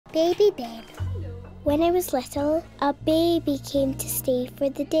Baby Ben. When I was little, a baby came to stay for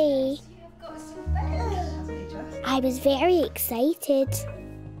the day. I was very excited.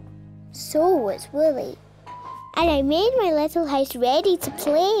 So was Wolly. And I made my little house ready to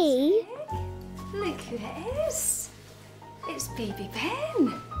play. Look who it is. It's Baby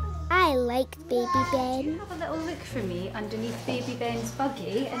Ben. I liked Baby Ben. Have a little look for me underneath Baby Ben's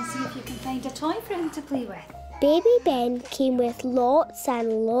buggy and see if you can find a toy for him to play with. Baby Ben came with lots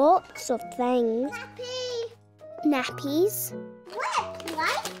and lots of things. Nappies. What?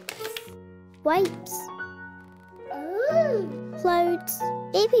 Wipes? Wipes. Ooh. Clothes.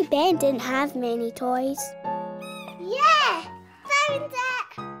 Baby Ben didn't have many toys. Yeah! Found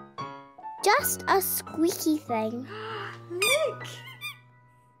it! Just a squeaky thing. Look!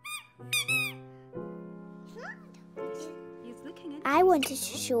 He's looking at I wanted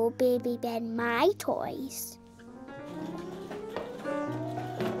to show Baby Ben my toys.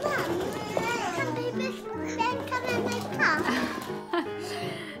 Mum, can Baby Ben come in my car?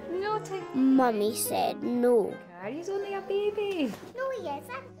 No, take Mummy said no. He's only a baby. No, he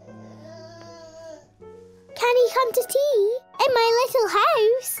isn't. Can he come to tea in my little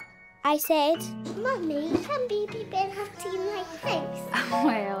house? I said. Mummy, can Baby Ben have tea in my house?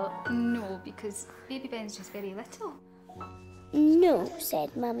 Well, no, because Baby Ben's just very little. No,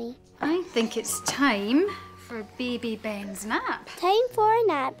 said Mummy. I think it's time for Baby Ben's nap. Time for a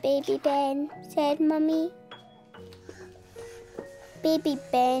nap, Baby Ben, said Mummy. Baby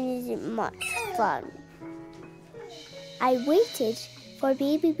Ben isn't much fun. I waited for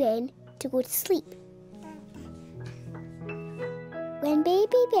Baby Ben to go to sleep. When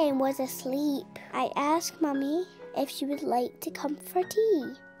Baby Ben was asleep, I asked Mummy if she would like to come for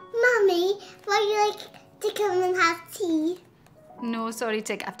tea. Mummy, would you like to come and have tea? No, sorry,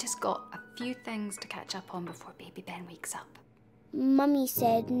 Tig. I've just got a few things to catch up on before Baby Ben wakes up. Mummy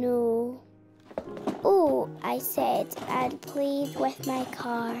said no. Oh, I said, and played with my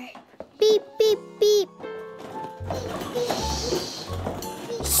car. Beep, beep, beep.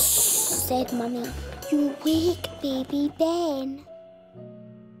 Shh, said Mummy. You wake Baby Ben.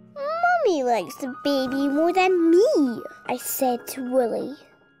 Mummy likes the baby more than me, I said to Wolly.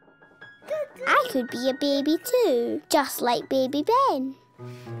 I could be a baby too, just like Baby Ben.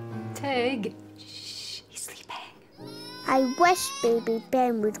 Tig, shh, he's sleeping. I wish Baby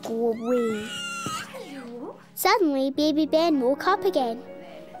Ben would go away. Hello? Suddenly, Baby Ben woke up again.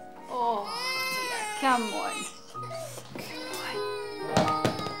 Oh, dear. Come on.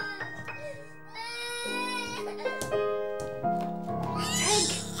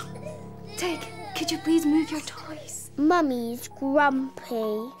 Tig, could you please move your toys? Mummy's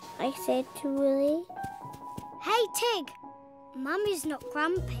grumpy, I said to Wolly. Hey, Tig. Mummy's not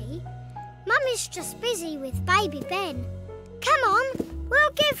grumpy. Mummy's just busy with Baby Ben. Come on,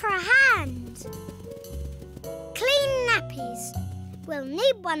 we'll give her a hand. Clean nappies. We'll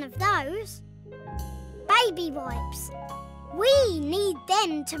need one of those. Baby wipes. We need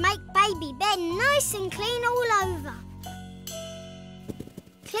them to make Baby Ben nice and clean all over.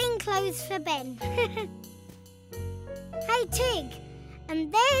 Clean clothes for Ben. Hey, Tig,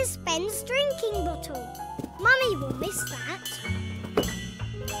 and there's Ben's drinking bottle. Mummy will miss that.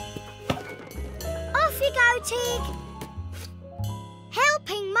 Off you go, Tig.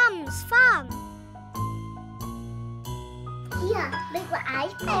 Helping Mum's fun. Yeah, look what I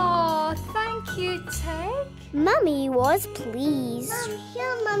found. Oh, thank you, Tig. Mummy was pleased.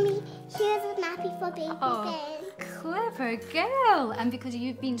 Mummy, here's a nappy for Baby Ben. Clever girl. And because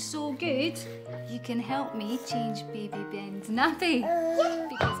you've been so good, you can help me change Baby Ben's nappy.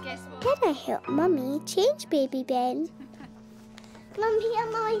 Because guess what? Can I help Mummy change Baby Ben? Mum, here,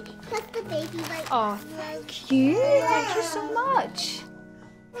 Mummy, here's the baby wipes. Oh, thank you. Thank you so much.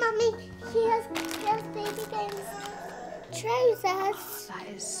 Mummy, here's Baby Ben's trousers. That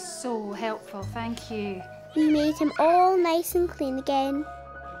is so helpful. Thank you. We made him all nice and clean again.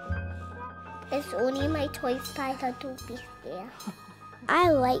 It's only my toy spider, don't be scared. I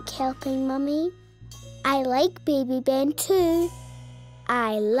like helping Mummy. I like Baby Ben too.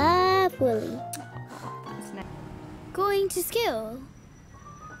 I love Wolly. Going to school.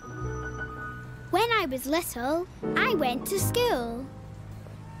 When I was little, I went to school.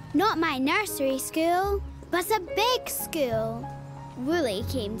 Not my nursery school, but a big school. Wolly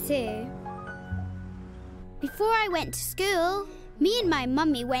came too. Before I went to school, me and my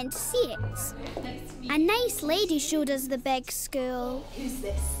mummy went to see it. A nice lady showed us the big school. Who's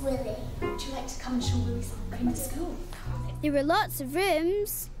this? Wolly. Would you like to come and show Wolly something in school? There were lots of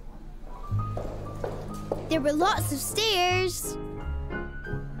rooms. There were lots of stairs.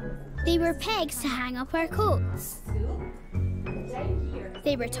 There were pegs to hang up our coats. Down here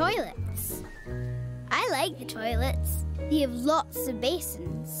They were toilets. I like the toilets. They have lots of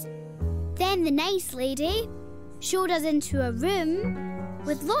basins. Then the nice lady showed us into a room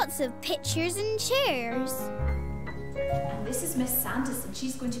with lots of pictures and chairs. And this is Miss Sanderson.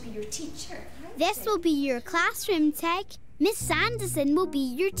 She's going to be your teacher. This will be your classroom, Tig. Miss Sanderson will be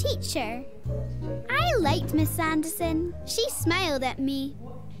your teacher. I liked Miss Sanderson. She smiled at me.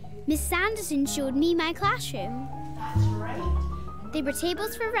 Miss Sanderson showed me my classroom. That's right. There were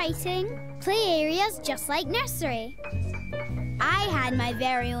tables for writing, play areas just like nursery. I had my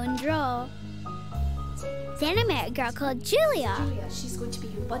very own draw. Then I met a girl called Julia. Julia, she's going to be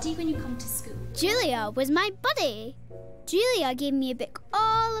your buddy when you come to school. Julia was my buddy. Julia gave me a book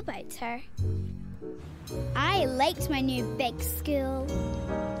all about her. I liked my new big school.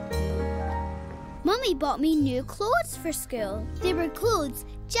 Mummy bought me new clothes for school. They were clothes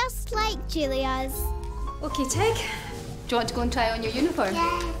just like Julia's. Okay, Tig. Do you want to go and try on your uniform?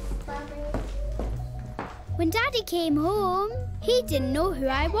 Yes, Mummy. When Daddy came home, he didn't know who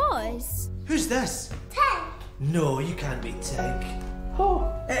I was. Who's this? Tig. No, you can't be Tig.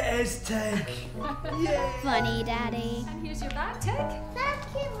 Oh, it is Tig. Yay. Funny, Daddy. And here's your bag, Tig. Thank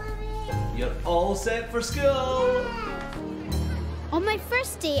you, Mummy. You're all set for school. On my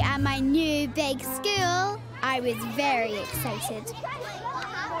first day at my new big school, I was very excited.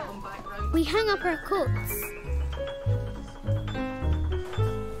 We hung up our coats.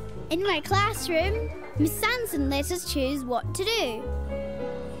 In my classroom, Miss Sanderson let us choose what to do.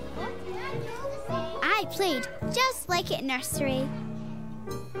 I played just like at nursery.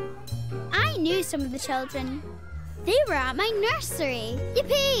 I knew some of the children. They were at my nursery.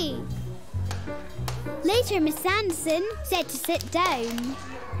 Yippee! Later, Miss Sanderson said to sit down.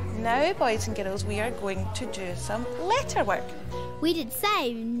 Now, boys and girls, we are going to do some letter work. We did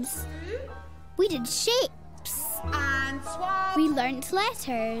sounds. We did shapes. And swap. We learnt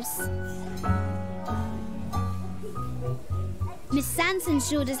letters. Miss Sanderson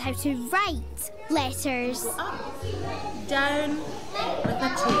showed us how to write letters. Up, down, with a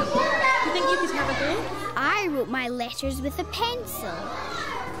tail. Do you think you could have a go? I wrote my letters with a pencil.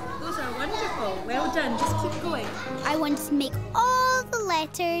 Those are wonderful. Well done. Just keep going. I wanted to make all the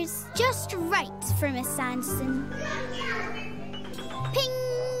letters just right for Miss Sanderson. Ping!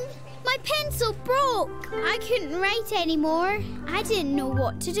 My pencil broke. I couldn't write anymore. I didn't know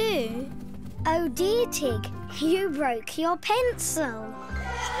what to do. Oh dear, Tig, you broke your pencil.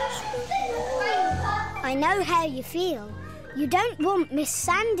 I know how you feel. You don't want Miss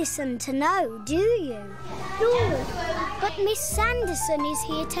Sanderson to know, do you? No, but Miss Sanderson is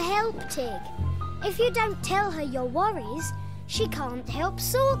here to help, Tig. If you don't tell her your worries, she can't help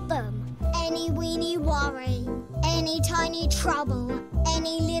sort them. Any weeny worry, any tiny trouble,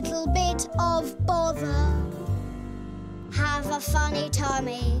 any little bit of bother. Have a funny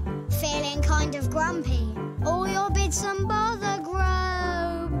tummy, feeling kind of grumpy. All your bits and bother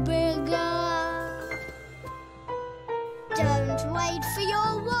grow bigger. Don't wait for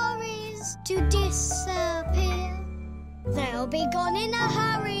your worries to disappear. They'll be gone in a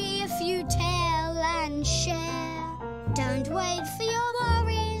hurry if you tell and share. Don't wait for your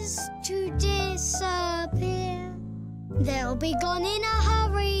worries to disappear. They'll be gone in a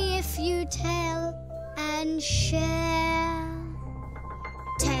hurry if you tell and share.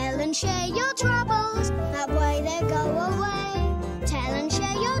 Tell and share your troubles, that way they go away. Tell and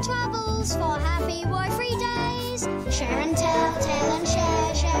share your troubles for happy worry-free days. Share and tell and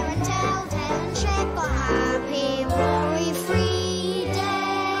share and tell and share for happy worry-free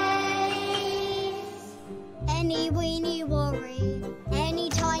days. Any weeny worry, any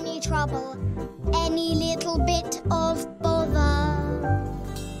tiny trouble, any little bit of bother.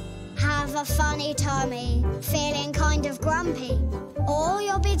 Have a funny tummy, feeling kind of grumpy. All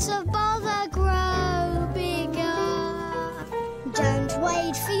your bits of bother grow bigger. Don't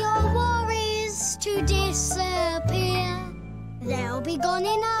wait for your worries to disappear. They'll be gone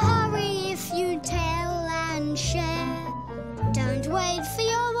in a hurry if you tell and share. Don't wait for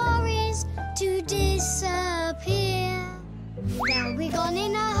your worries to disappear. They'll be gone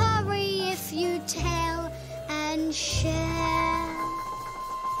in a hurry if you tell and share.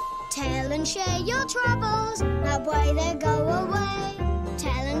 Tell and share your troubles, that way they go away.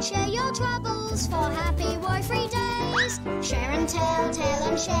 Tell and share your troubles for happy worry-free days. Share and tell and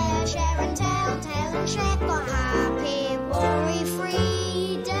share and tell and share for happy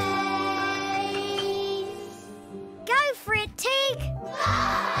worry-free days. Go for it, Tig!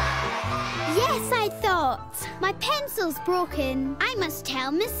 Yes, I thought. My pencil's broken. I must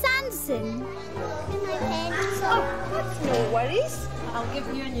tell Miss Sanderson. My pencil. Oh, no worries. I'll give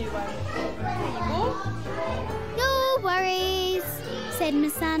you a new one. There you go. No worries. said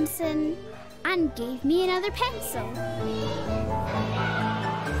Miss Sanderson, and gave me another pencil.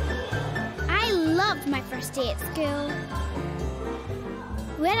 I loved my first day at school.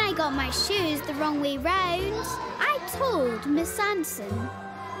 When I got my shoes the wrong way round, I told Miss Sanderson.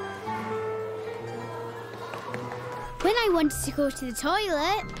 When I wanted to go to the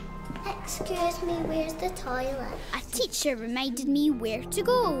toilet... Excuse me, where's the toilet? A teacher reminded me where to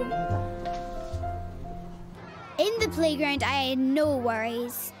go. In the playground, I had no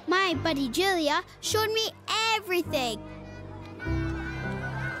worries. My buddy Julia showed me everything.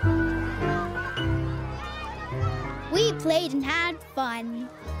 We played and had fun.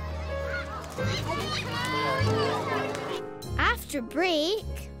 After break,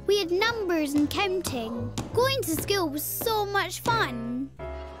 we had numbers and counting. Going to school was so much fun.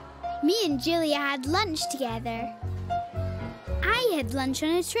 Me and Julia had lunch together. I had lunch on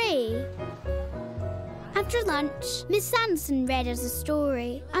a tray. After lunch, Miss Sanderson read us a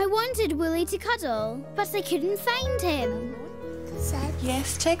story. I wanted Wolly to cuddle, but I couldn't find him.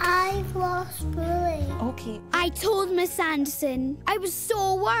 Yes, Tig? I've lost Wolly. Okay. I told Miss Sanderson. I was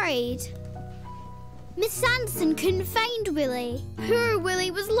so worried. Miss Sanderson couldn't find Wolly. Poor Wolly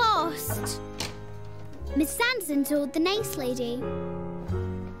was lost. Miss Sanderson told the nice lady.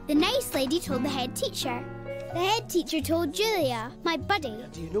 The nice lady told the head teacher. The head teacher told Julia, my buddy.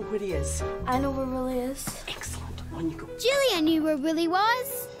 Do you know where he is? I know where Wolly is. Excellent. On you go. Julia knew where Wolly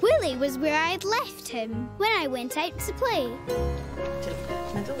was. Wolly was where I had left him when I went out to play. Tig,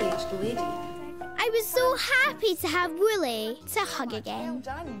 middle-aged lady. I was so happy to have Wolly to hug again.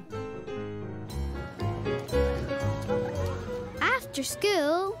 done. After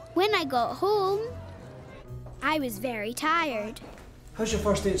school, when I got home, I was very tired. How's your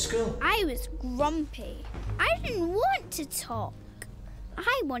first day at school? I was grumpy. I didn't want to talk.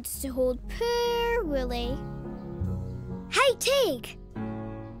 I wanted to hold poor Wolly. Hey, Tig!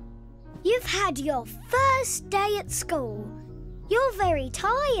 You've had your first day at school. You're very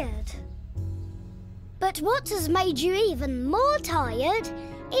tired. But what has made you even more tired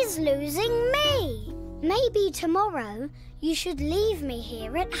is losing me. Maybe tomorrow you should leave me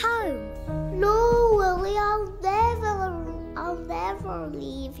here at home. No, Wolly, I'll never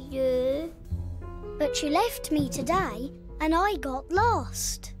leave you. But you left me today and I got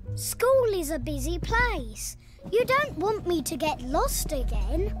lost. School is a busy place. You don't want me to get lost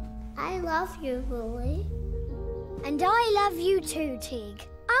again. I love you, Wolly. And I love you too, Tig.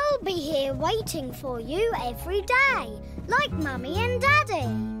 I'll be here waiting for you every day, like Mummy and Daddy.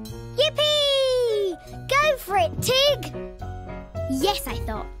 Yippee! Go for it, Tig! Yes, I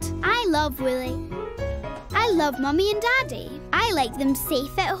thought. I love Wolly. I love Mummy and Daddy. I like them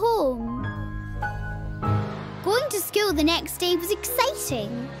safe at home. Going to school the next day was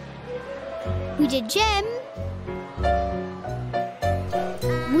exciting. We did gym.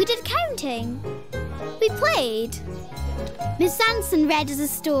 We did counting. We played. Miss Sanderson read us a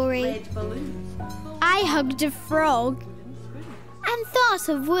story. Red balloons. I hugged a frog and thought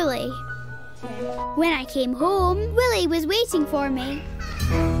of Wolly. When I came home, Wolly was waiting for me.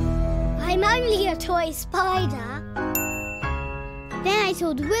 I'm only a toy spider. Then I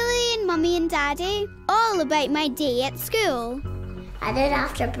told Wolly and Mummy and Daddy all about my day at school. And then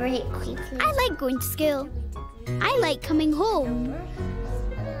after break, we played. I like going to school. I like coming home.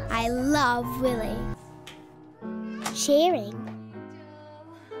 I love Wolly. Sharing.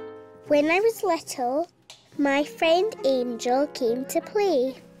 When I was little, my friend Angel came to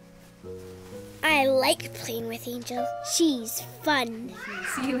play. I like playing with Angel. She's fun.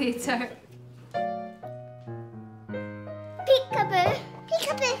 See you later. Peekaboo.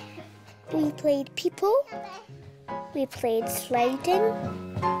 Peekaboo. We played people. We played sliding.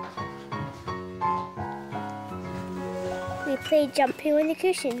 We played jumping on the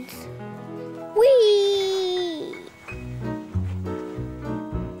cushions. Whee!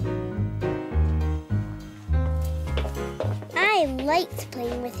 I liked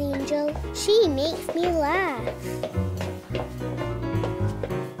playing with Angel. She makes me laugh.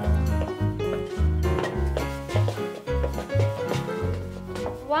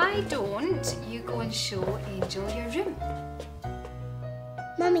 Why don't you go and show Angel your room?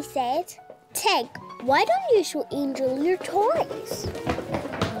 Mummy said, Tig, why don't you show Angel your toys?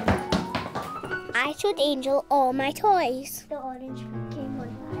 I showed Angel all my toys. The orange came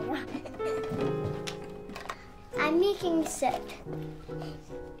on fire. I'm making soup.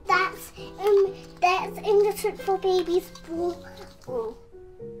 That's in the soup for baby's bowl.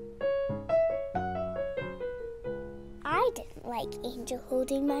 I didn't like Angel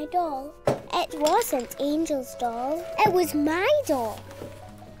holding my doll. It wasn't Angel's doll. It was my doll.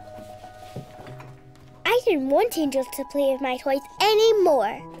 I didn't want Angel to play with my toys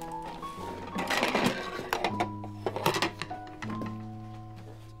anymore.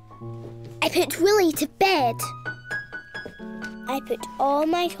 I put Wolly to bed. I put all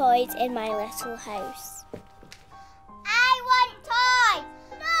my toys in my little house. I want toys!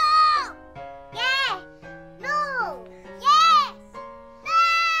 No! Yes! No! Yes!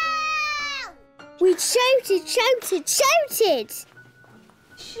 No! We shouted.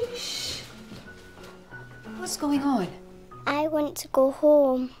 Shush. What's going on? I want to go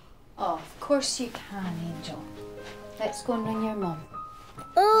home. Oh, of course you can, Angel. Let's go and ring your mum.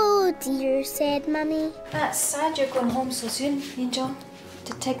 Oh dear, said Mummy. That's sad you're going home so soon, Angel.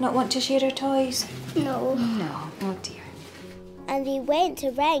 Did Tig not want to share her toys? No. No, oh dear. And we went to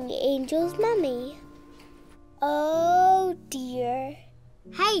ring Angel's mummy. Oh dear.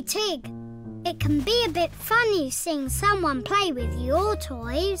 Hey, Tig. It can be a bit funny seeing someone play with your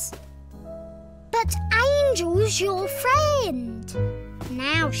toys. But Angel's your friend.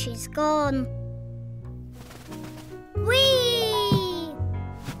 Now she's gone. Whee!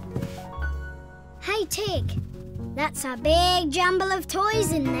 Hey, Tig. That's a big jumble of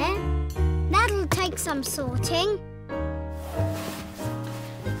toys in there. That'll take some sorting.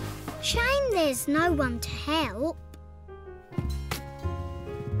 Shame there's no one to help.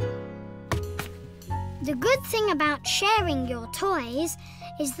 The good thing about sharing your toys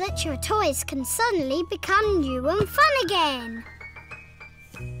is that your toys can suddenly become new and fun again.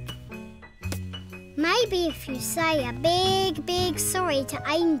 Maybe if you say a big sorry to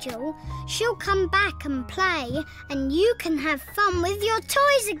Angel, she'll come back and play and you can have fun with your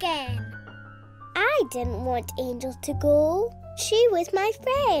toys again. I didn't want Angel to go. She was my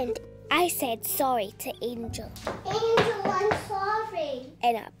friend. I said sorry to Angel. Angel, I'm sorry.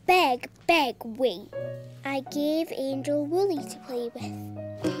 In a big way. I gave Angel Wolly to play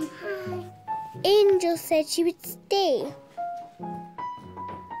with. Angel said she would stay.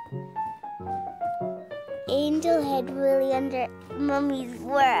 Angel had Wolly under Mummy's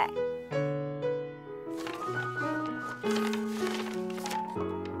work.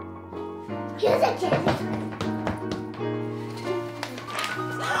 Here's a candy.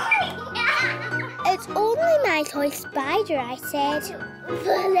 It's only my toy spider, I said.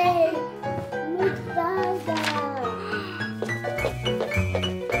 Wolly, my spider.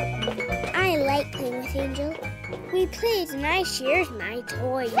 I like playing with Angel. We played and I shared my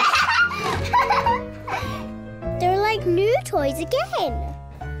toys. They're like new toys again.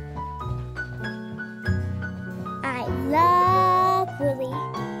 I love Wolly.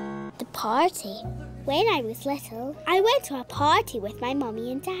 The party. When I was little, I went to a party with my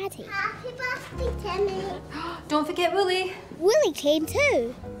mummy and daddy. Happy birthday, Timmy. Don't forget Wolly. Wolly came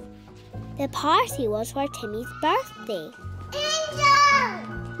too. The party was for Timmy's birthday.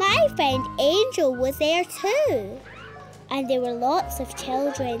 Angel! My friend Angel was there too. And there were lots of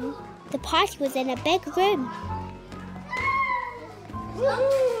children. The party was in a big room.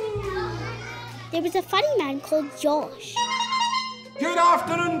 There was a funny man called Josh. Good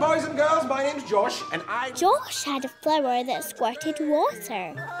afternoon, boys and girls. My name's Josh, and Josh had a flower that squirted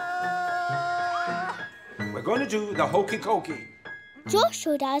water. We're going to do the hokey cokey. Josh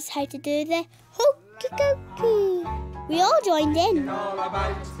showed us how to do the hokey cokey. We all joined in. All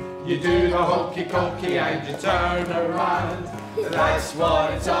about. You do the hokey cokey and you turn around. That's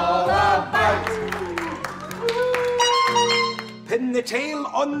what it's all about. Pin the tail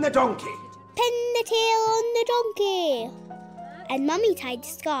on the donkey. Pin the tail on the donkey. And Mummy tied the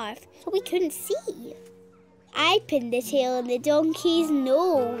scarf so we couldn't see. I pinned the tail on the donkey's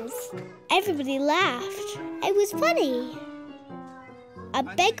nose. Everybody laughed. It was funny. A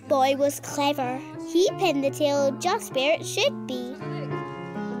big boy was clever. He pinned the tail just where it should be.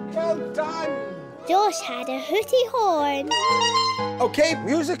 Well done. Josh had a hooty horn. Okay,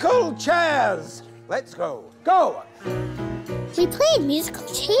 musical chairs. Let's go. Go. We played musical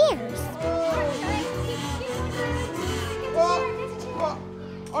chairs.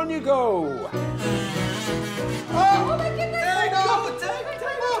 On you go. Oh my goodness. There you go.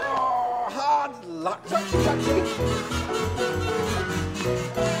 Oh, hard luck.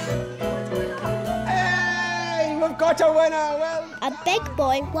 Hey, we've got a winner. Well, A big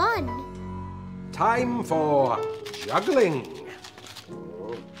boy won. time for juggling.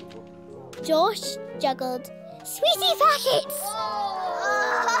 Josh juggled sweetie packets.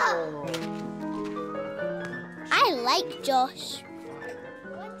 I like Josh.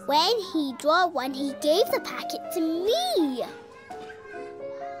 When he drew one, he gave the packet to me.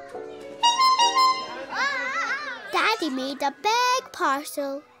 Daddy made a big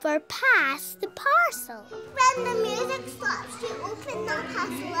parcel for Pass the Parcel. When the music stops, you open the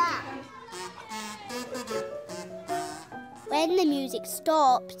parcel up. When the music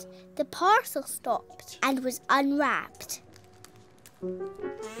stopped, the parcel stopped and was unwrapped.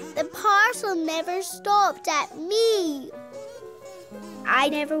 The parcel never stopped at me. I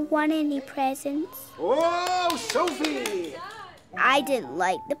never won any presents. Oh, Sophie! I didn't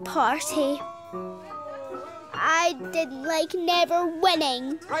like the party. I didn't like never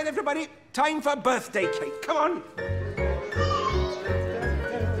winning. Right, everybody, time for birthday cake. Come on.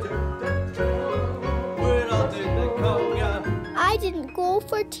 I didn't go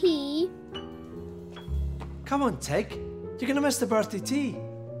for tea. Come on, Tig. You're going to miss the birthday tea.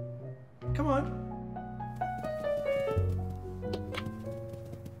 Come on.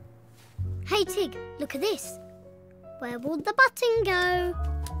 Hey, Tig, look at this. Where will the button go?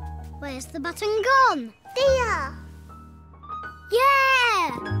 Where's the button gone? There.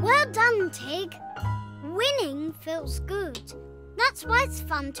 Yeah! Well done, Tig. Winning feels good. That's why it's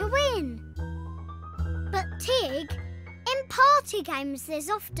fun to win. But, Tig, in party games there's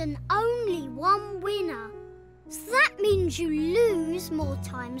often only one winner. So that means you lose more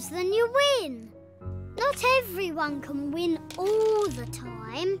times than you win. Not everyone can win all the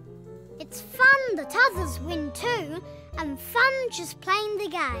time. It's fun that others win too, and fun just playing the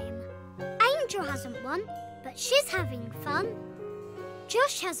game. Angel hasn't won, but she's having fun.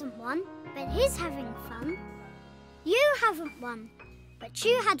 Josh hasn't won, but he's having fun. You haven't won, but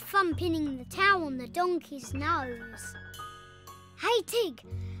you had fun pinning the towel on the donkey's nose. Hey, Tig,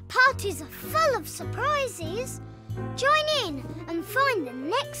 parties are full of surprises. Join in and find the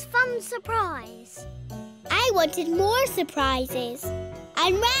next fun surprise. I wanted more surprises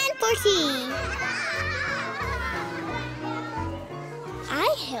and ran for tea.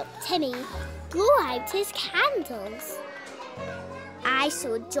 I helped Timmy blow out his candles. I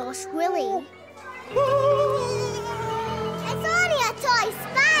showed Josh Wolly. It's only a toy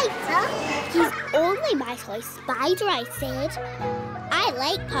spider. He's only my toy spider, I said. I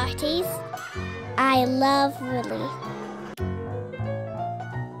like parties. I love Wolly.